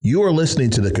You are listening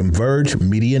to the Converge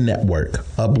Media Network,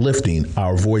 uplifting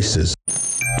our voices.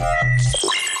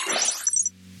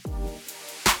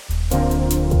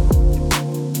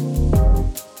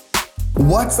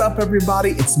 What's up,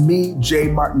 everybody? It's me,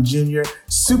 Jay Martin Jr.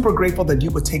 Super grateful that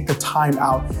you would take the time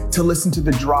out to listen to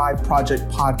the Drive Project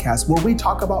podcast, where we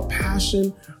talk about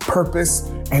passion, purpose,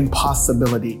 and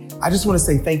possibility. I just want to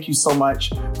say thank you so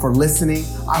much for listening.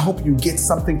 I hope you get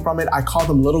something from it. I call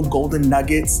them little golden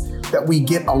nuggets that we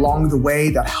get along the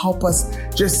way that help us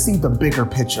just see the bigger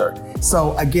picture.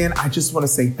 So again, I just want to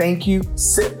say thank you.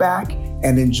 Sit back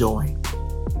and enjoy.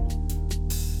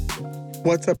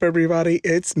 What's up, everybody?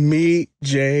 It's me,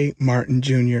 Jay Martin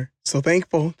Jr. So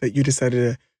thankful that you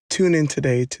decided to tune in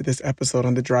today to this episode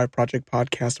on the Drive Project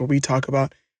podcast, where we talk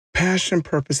about passion,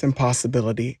 purpose, and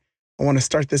possibility. I want to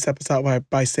start this episode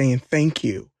by saying thank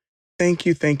you. Thank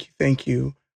you.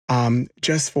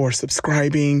 Just for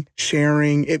subscribing,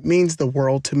 sharing. It means the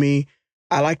world to me.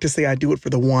 I like to say I do it for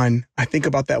the one. I think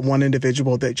about that one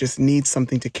individual that just needs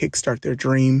something to kickstart their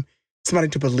dream, somebody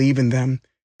to believe in them.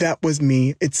 That was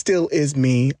me. It still is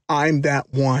me. I'm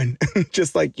that one,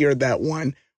 just like you're that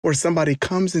one, where somebody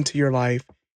comes into your life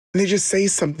and they just say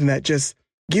something that just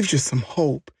gives you some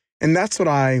hope. And that's what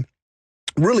I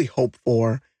really hope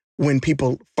for when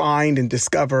people find and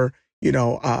discover,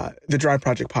 the Drive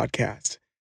Project podcast,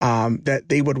 that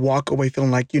they would walk away feeling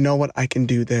like, you know what, I can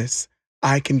do this.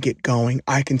 I can get going.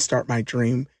 I can start my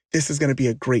dream. This is going to be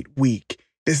a great week.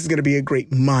 This is going to be a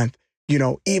great month,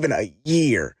 even a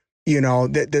year.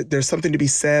 There's something to be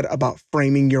said about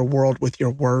framing your world with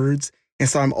your words. And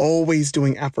so I'm always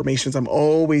doing affirmations. I'm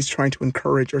always trying to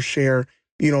encourage or share,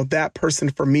 that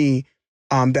person for me,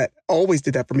 that always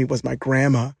did that for me was my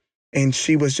grandma. And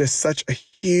she was just such a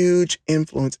huge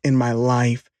influence in my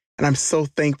life. And I'm so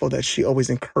thankful that she always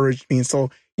encouraged me. And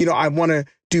so, I want to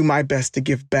do my best to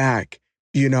give back,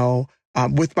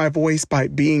 with my voice by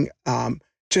being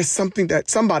just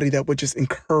somebody that would just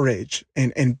encourage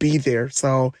and be there.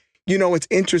 So, it's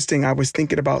interesting. I was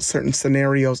thinking about certain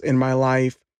scenarios in my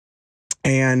life,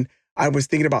 and I was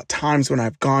thinking about times when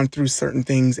I've gone through certain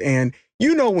things. And,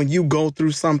 when you go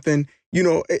through something,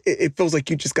 it feels like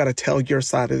you just got to tell your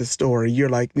side of the story. You're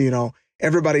like,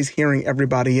 everybody's hearing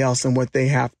everybody else and what they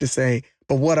have to say.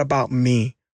 But what about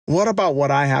me? What about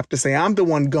what I have to say? I'm the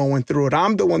one going through it.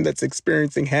 I'm the one that's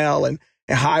experiencing hell and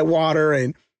high water.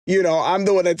 And, I'm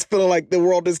the one that's feeling like the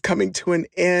world is coming to an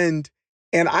end.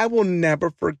 And I will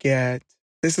never forget,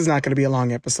 this is not going to be a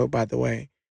long episode, by the way,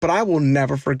 but I will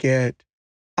never forget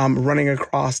running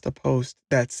across the post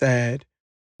that said,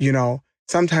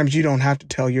 sometimes you don't have to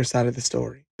tell your side of the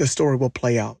story. The story will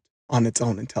play out on its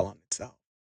own and tell on itself.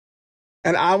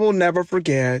 And I will never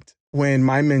forget when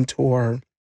my mentor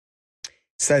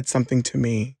said something to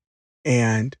me,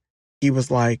 and he was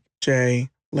like, Jay,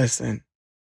 listen,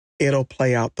 it'll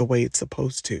play out the way it's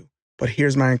supposed to. But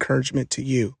here's my encouragement to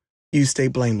you. You stay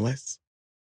blameless.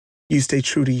 You stay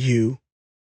true to you.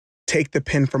 Take the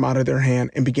pen from out of their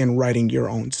hand and begin writing your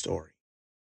own story.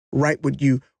 Write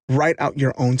out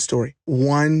your own story.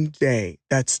 One day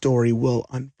that story will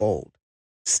unfold.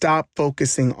 Stop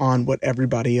focusing on what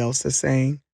everybody else is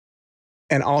saying.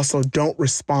 And also don't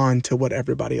respond to what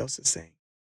everybody else is saying.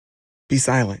 Be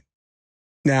silent.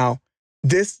 Now,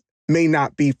 this may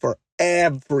not be for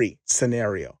every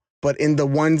scenario, but in the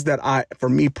ones that for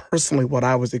me personally, what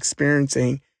I was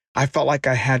experiencing, I felt like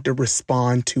I had to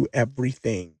respond to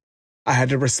everything. I had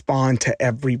to respond to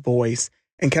every voice.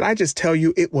 And can I just tell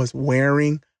you, it was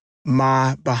wearing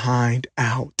my behind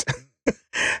out.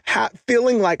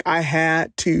 Feeling like I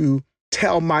had to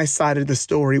tell my side of the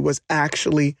story was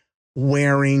actually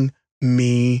wearing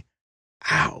me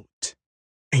out.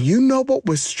 And you know what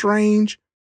was strange?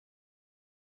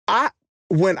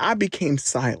 When I became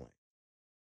silent,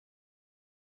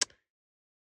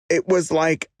 it was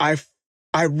like I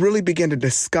really began to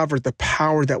discover the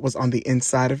power that was on the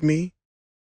inside of me.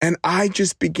 And I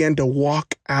just began to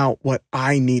walk out what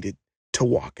I needed to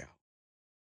walk out.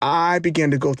 I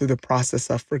began to go through the process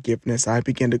of forgiveness. I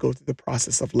began to go through the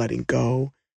process of letting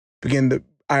go.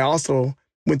 I also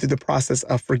went through the process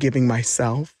of forgiving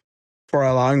myself for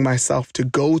allowing myself to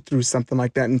go through something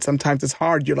like that. And sometimes it's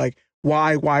hard. You're like,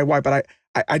 why? But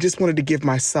I just wanted to give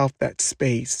myself that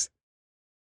space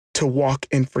to walk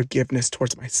in forgiveness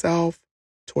towards myself,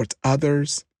 towards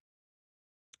others.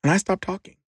 And I stopped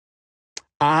talking.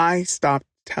 I stopped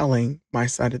telling my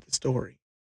side of the story.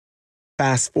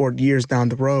 Fast forward years down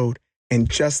the road, and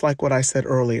just like what I said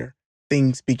earlier,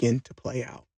 things begin to play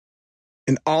out.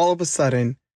 And all of a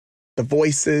sudden, the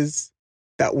voices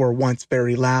that were once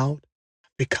very loud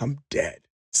become dead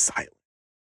silent.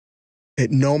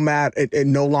 It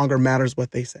no longer matters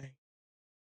what they say.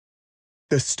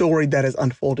 The story that is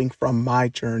unfolding from my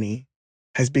journey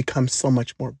has become so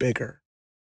much more bigger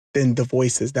than the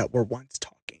voices that were once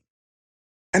talking.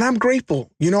 And I'm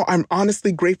grateful. I'm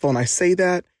honestly grateful. And I say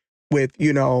that with,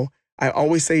 I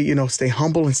always say, stay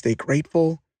humble and stay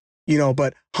grateful,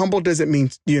 but humble doesn't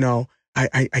mean,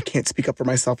 I can't speak up for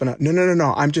myself.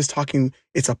 No. I'm just talking.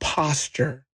 It's a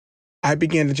posture. I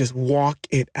began to just walk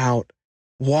it out.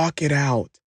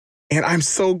 And I'm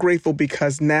so grateful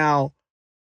because now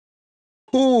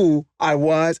who I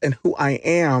was and who I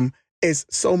am it's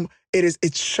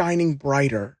shining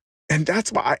brighter. And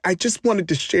that's why I just wanted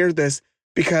to share this,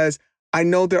 because I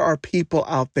know there are people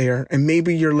out there, and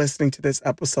maybe you're listening to this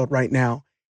episode right now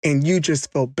and you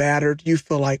just feel battered. You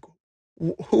feel like,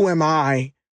 who am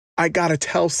I? I got to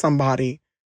tell somebody.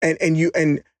 And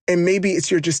maybe it's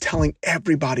you're just telling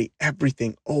everybody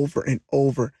everything over and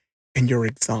over and you're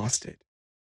exhausted.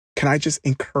 Can I just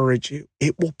encourage you?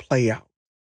 It will play out.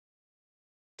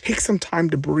 Take some time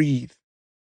to breathe.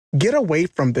 Get away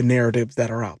from the narratives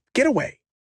that are out. Get away.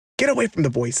 Get away from the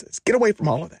voices. Get away from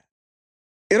all of that.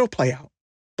 It'll play out.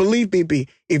 Believe me, B,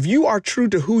 if you are true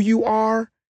to who you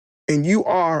are and you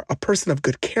are a person of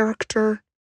good character,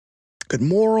 good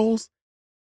morals,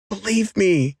 believe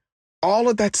me, all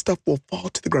of that stuff will fall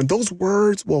to the ground. Those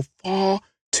words will fall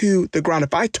to the ground.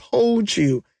 If I told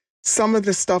you some of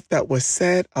the stuff that was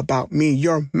said about me,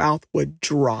 your mouth would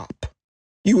drop.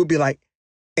 You would be like,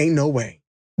 ain't no way.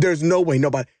 There's no way.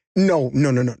 Nobody. No.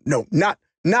 Not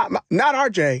our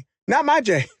Jay. Not my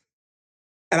Jay.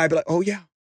 And I'd be like, oh, yeah.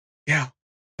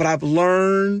 But I've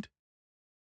learned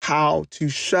how to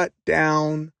shut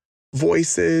down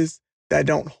voices that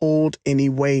don't hold any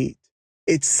weight.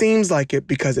 It seems like it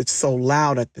because it's so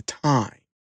loud at the time.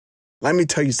 Let me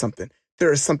tell you something.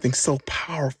 There is something so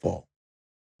powerful.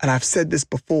 And I've said this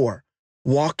before,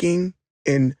 walking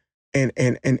in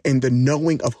the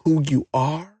knowing of who you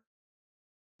are.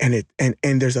 And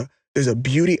there's a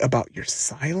beauty about your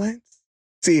silence.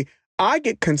 See, I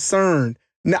get concerned.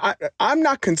 Now, I'm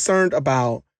not concerned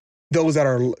about those that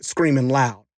are screaming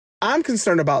loud. I'm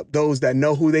concerned about those that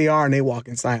know who they are and they walk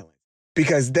in silence,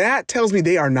 because that tells me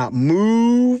they are not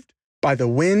moved by the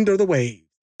wind or the wave.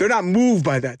 They're not moved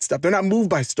by that stuff. They're not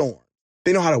moved by storms.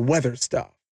 They know how to weather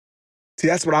stuff. See,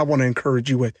 that's what I want to encourage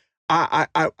you with.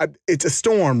 It's a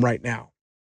storm right now.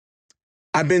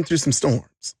 I've been through some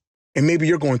storms, and maybe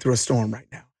you're going through a storm right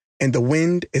now, and the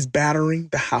wind is battering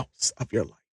the house of your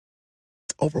life.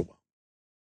 It's overwhelming.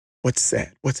 What's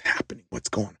said, what's happening, what's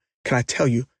going on. Can I tell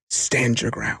you, stand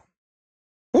your ground.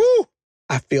 Woo!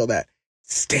 I feel that.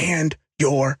 Stand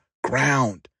your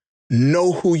ground.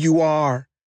 Know who you are.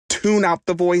 Tune out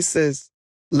the voices.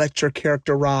 Let your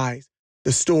character rise.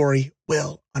 The story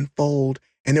will unfold,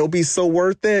 and it'll be so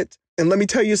worth it. And let me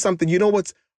tell you something. You know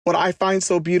what I find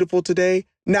so beautiful today?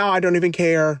 Now I don't even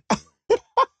care.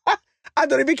 I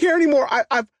don't even care anymore.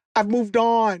 I've moved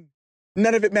on.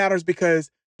 None of it matters, because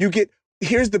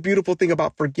here's the beautiful thing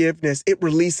about forgiveness. It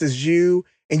releases you,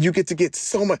 and you get to get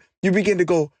so much. You begin to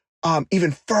go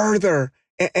even further.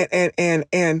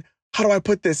 And how do I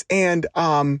put this? And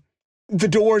the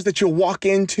doors that you'll walk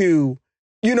into,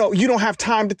 you don't have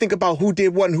time to think about who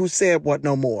did what and who said what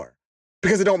no more,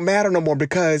 because it don't matter no more,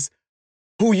 because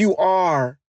who you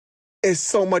are is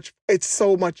so much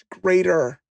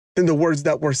greater than the words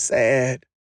that were said.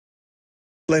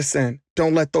 Listen,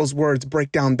 don't let those words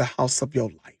break down the house of your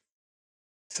life.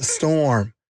 It's a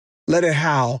storm. Let it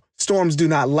howl. Storms do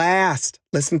not last.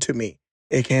 Listen to me.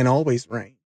 It can't always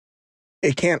rain.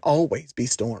 It can't always be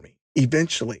stormy.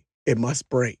 Eventually, it must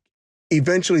break.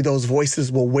 Eventually, those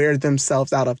voices will wear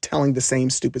themselves out of telling the same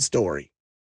stupid story.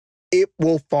 It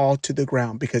will fall to the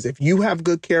ground, because if you have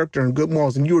good character and good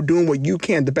morals and you are doing what you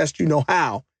can, the best you know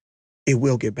how, it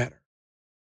will get better.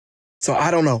 So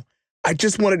I don't know. I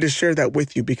just wanted to share that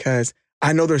with you, because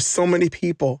I know there's so many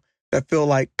people that feel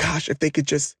like, gosh, if they could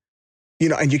just,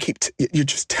 and you're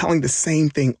just telling the same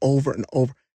thing over and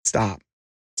over. Stop.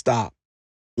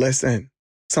 Listen,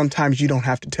 sometimes you don't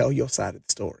have to tell your side of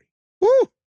the story. Woo!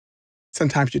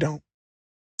 Sometimes you don't.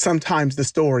 Sometimes the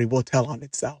story will tell on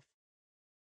itself.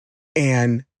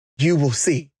 And you will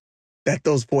see that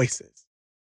those voices,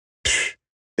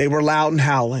 they were loud and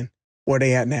howling. Where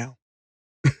they at now?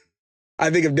 I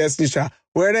think of Destiny's Child.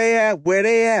 Where they at? Where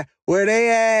they at? Where they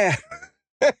at?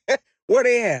 Where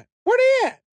they at? Where they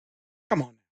at? Come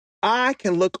on. I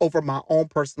can look over my own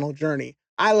personal journey.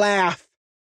 I laugh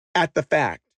at the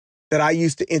fact that I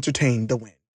used to entertain the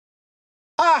wind.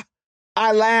 I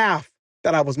laugh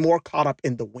that I was more caught up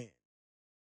in the wind.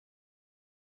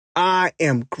 I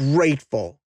am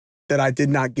grateful that I did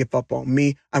not give up on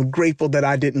me. I'm grateful that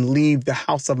I didn't leave the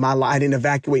house of my life. I didn't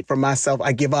evacuate from myself.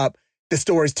 I give up. The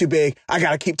story's too big. I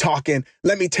got to keep talking.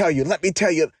 Let me tell you.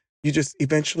 You just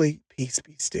eventually, peace,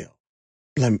 be still.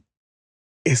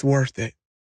 It's worth it.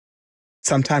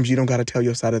 Sometimes you don't got to tell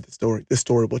your side of the story. The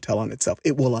story will tell on itself.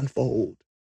 It will unfold.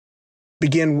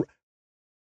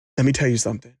 Let me tell you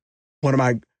something.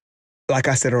 Like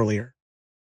I said earlier,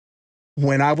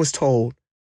 when I was told,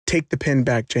 take the pen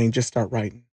back, Jane, just start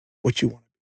writing what you want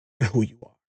and who you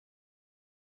are.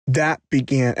 That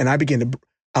began, and I began to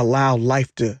allow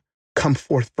life to come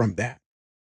forth from that.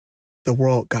 The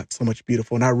world got so much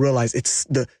beautiful. And I realized it's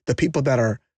the people that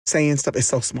are saying stuff is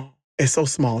so small. It's so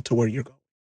small to where you're going.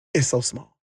 It's so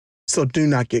small. So do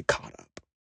not get caught up.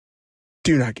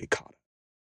 Do not get caught up.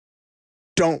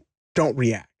 Don't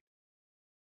react.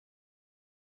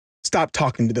 Stop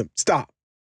talking to them. Stop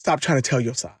trying to tell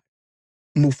your side.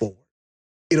 Move forward.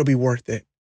 It'll be worth it.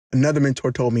 Another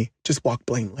mentor told me, just walk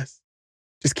blameless.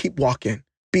 Just keep walking.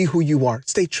 Be who you are.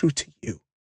 Stay true to you.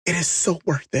 It is so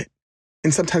worth it.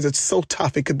 And sometimes it's so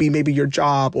tough. It could be maybe your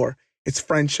job or it's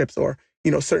friendships or,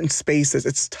 certain spaces.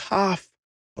 It's tough.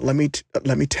 But let me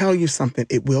tell you something.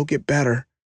 It will get better.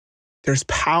 There's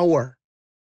power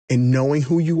in knowing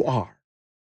who you are,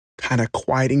 kind of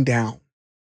quieting down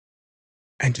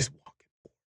and just walking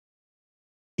forward.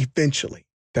 Eventually,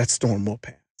 that storm will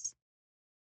pass.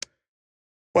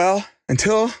 Well,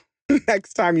 until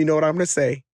next time, you know what I'm going to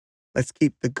say. Let's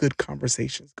keep the good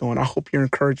conversations going. I hope you're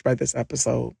encouraged by this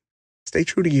episode. Stay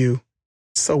true to you.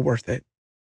 It's so worth it.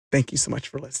 Thank you so much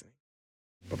for listening.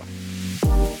 Bye-bye.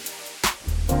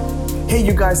 Hey,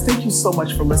 you guys, thank you so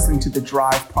much for listening to the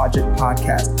Drive Project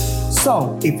podcast.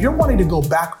 So if you're wanting to go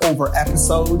back over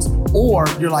episodes, or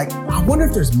you're like, I wonder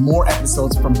if there's more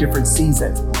episodes from different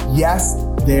seasons. Yes,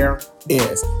 there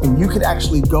is. And you could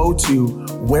actually go to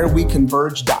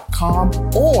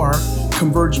whereweconverge.com or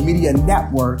Converge Media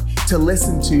Network to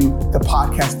listen to the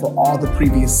podcast for all the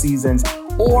previous seasons,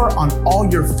 or on all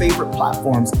your favorite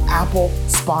platforms, Apple,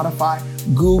 Spotify,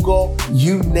 Google,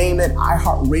 you name it,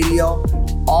 iHeartRadio.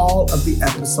 All of the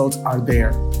episodes are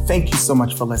there. Thank you so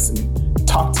much for listening.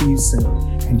 Talk to you soon.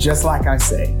 And just like I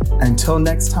say, until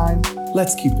next time,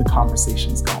 let's keep the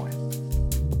conversations going.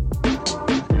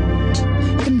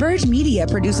 Converge Media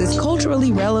produces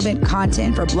culturally relevant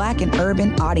content for Black and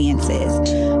urban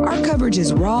audiences. Our coverage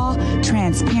is raw,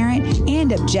 transparent,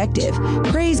 and objective,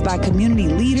 praised by community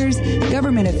leaders,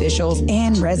 government officials,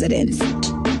 and residents.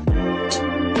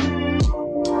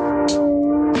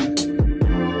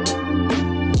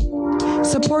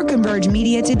 Support Converge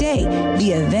Media today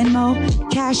via Venmo,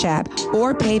 Cash App,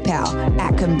 or PayPal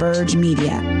at Converge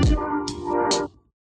Media.